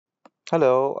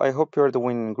Hello, I hope you're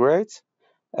doing great.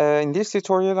 In this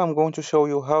tutorial, I'm going to show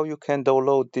you how you can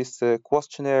download this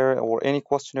questionnaire or any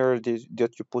questionnaire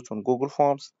that you put on Google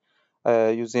Forms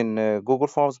using Google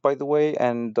Forms, by the way,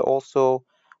 and also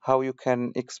how you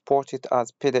can export it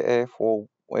as PDF or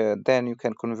then you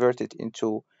can convert it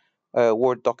into a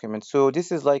Word document. So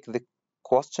this is like the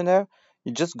questionnaire.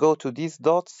 You just go to these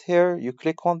dots here, you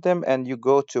click on them, and you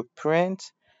go to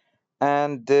print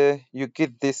and you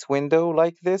get this window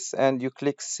like this and you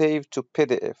click save to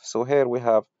PDF. So here we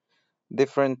have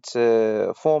different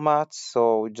formats,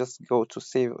 so just go to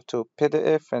save to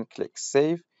PDF and click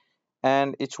save,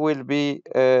 and it will be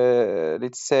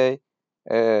let's say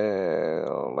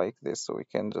like this, so we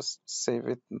can just save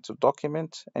it into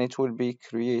document and it will be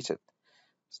created.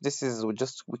 So this is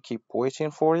we keep waiting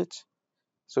for it,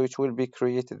 so it will be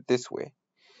created this way.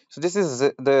 So this is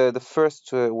the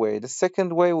first way. The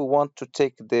second way, we want to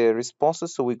take the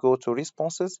responses. So we go to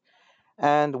responses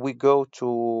and we go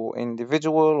to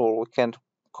individual, or we can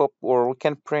we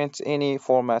can print any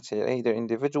format here, either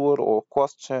individual or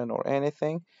question or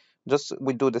anything. Just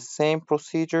we do the same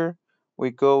procedure.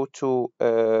 We go to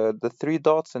the three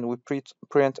dots and we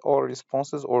print all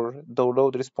responses or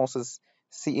download responses,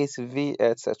 CSV,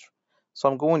 etc. So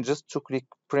I'm going just to click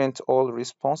print all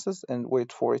responses and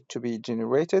wait for it to be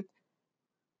generated.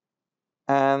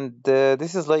 And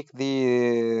this is like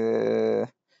the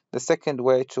second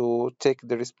way to take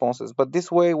the responses, but this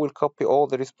way we'll copy all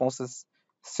the responses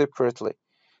separately.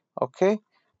 Okay,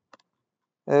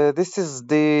 this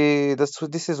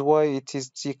is why it is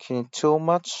taking too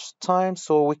much time,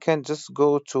 so we can just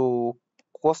go to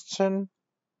question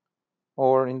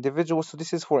or individual. So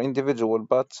this is for individual,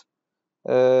 but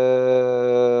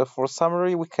for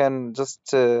summary we can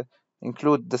just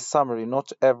include the summary,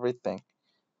 not everything.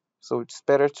 So it's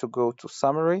better to go to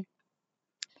summary,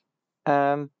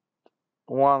 and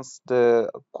once the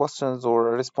questions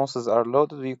or responses are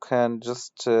loaded, you can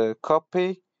just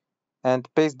copy and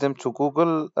paste them to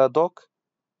Google Doc.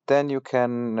 Then you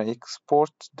can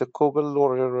export the Google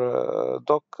or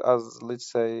Doc as,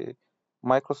 let's say,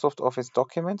 Microsoft Office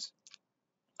documents.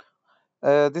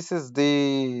 This is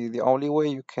the only way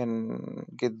you can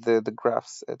get the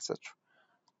graphs, etc.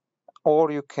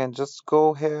 Or you can just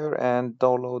go here and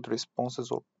download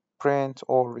responses or print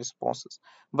all responses.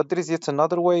 But there is yet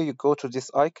another way. You go to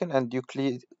this icon and you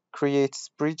create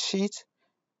spreadsheet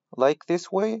like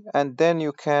this way, and then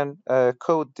you can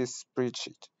code this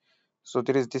spreadsheet. So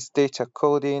there is this data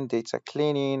coding, data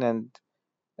cleaning, and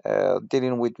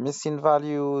dealing with missing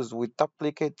values, with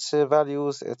duplicate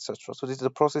values, etc. So the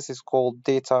process is called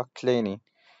data cleaning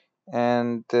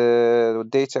and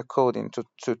data coding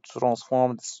to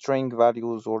transform the string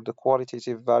values or the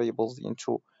qualitative variables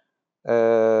into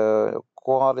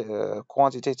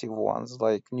quantitative ones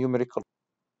like numerical.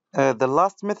 The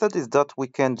last method is that we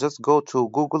can just go to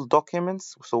Google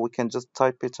Documents, so we can just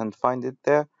type it and find it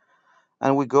there,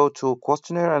 and we go to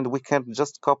questionnaire and we can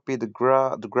just copy the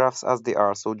graphs as they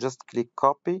are. So just click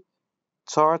copy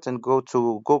chart and go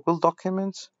to Google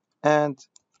Documents and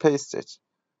paste it.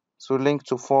 So link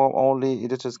to form only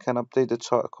editors can update the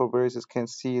chart, collaborators can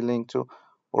see link to,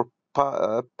 or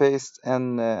paste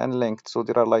and linked. So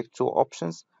there are like two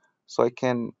options. So I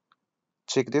can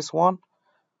check this one,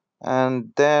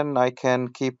 and then I can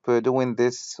keep doing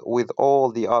this with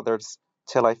all the others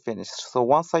till I finish. So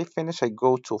once I finish, I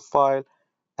go to file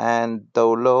and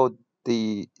download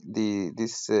the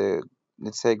this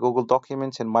let's say Google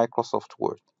Documents in Microsoft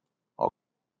Word. Okay.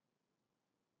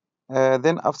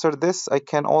 Then after this, I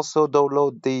can also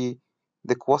download the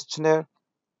questionnaire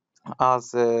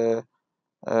as a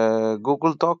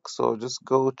Google Doc. So just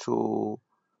go to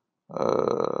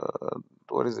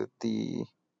what is it?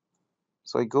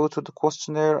 So I go to the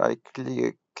questionnaire. I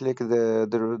click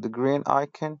the green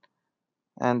icon,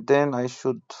 and then I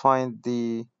should find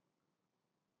the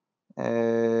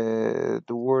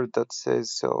word that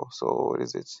says so. So what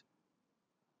is it?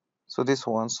 So this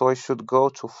one. So I should go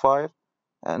to File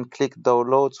and click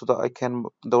download so that I can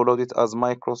download it as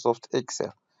Microsoft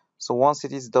Excel. So once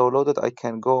it is downloaded, I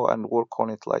can go and work on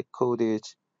it like code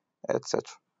it, etc.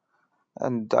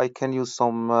 And I can use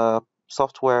some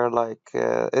software like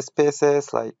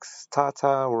SPSS, like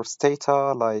Stata or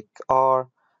Stata, like R.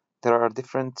 There are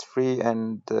different free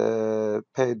and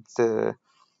paid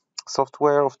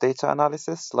software of data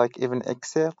analysis, like even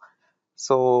Excel.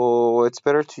 So it's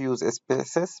better to use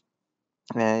SPSS.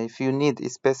 If you need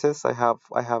SPSS, I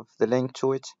have the link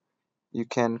to it. You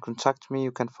can contact me.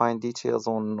 You can find details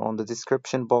on the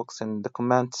description box and the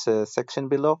comment section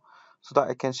below, so that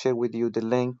I can share with you the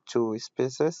link to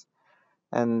SPSS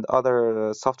and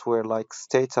other software like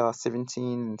Stata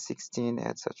 17 and 16,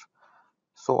 etc.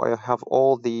 So I have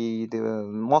all the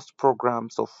most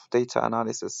programs of data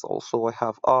analysis. Also, I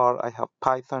have R, I have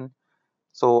Python.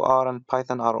 So R and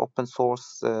Python are open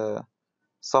source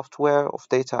software of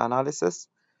data analysis,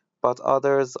 but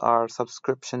others are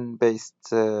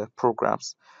subscription-based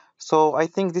programs. So I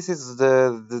think this is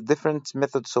the different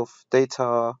methods of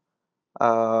data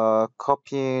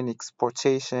copying,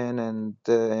 exportation, and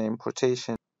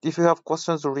importation. If you have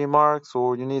questions or remarks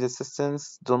or you need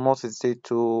assistance, do not hesitate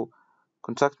to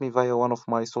contact me via one of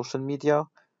my social media.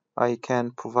 I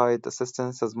can provide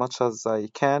assistance as much as I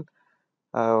can,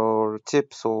 or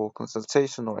tips or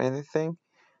consultation or anything.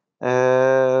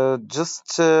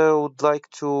 Just would like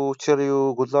to tell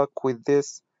you good luck with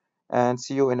this and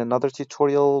see you in another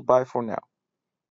tutorial. Bye for now.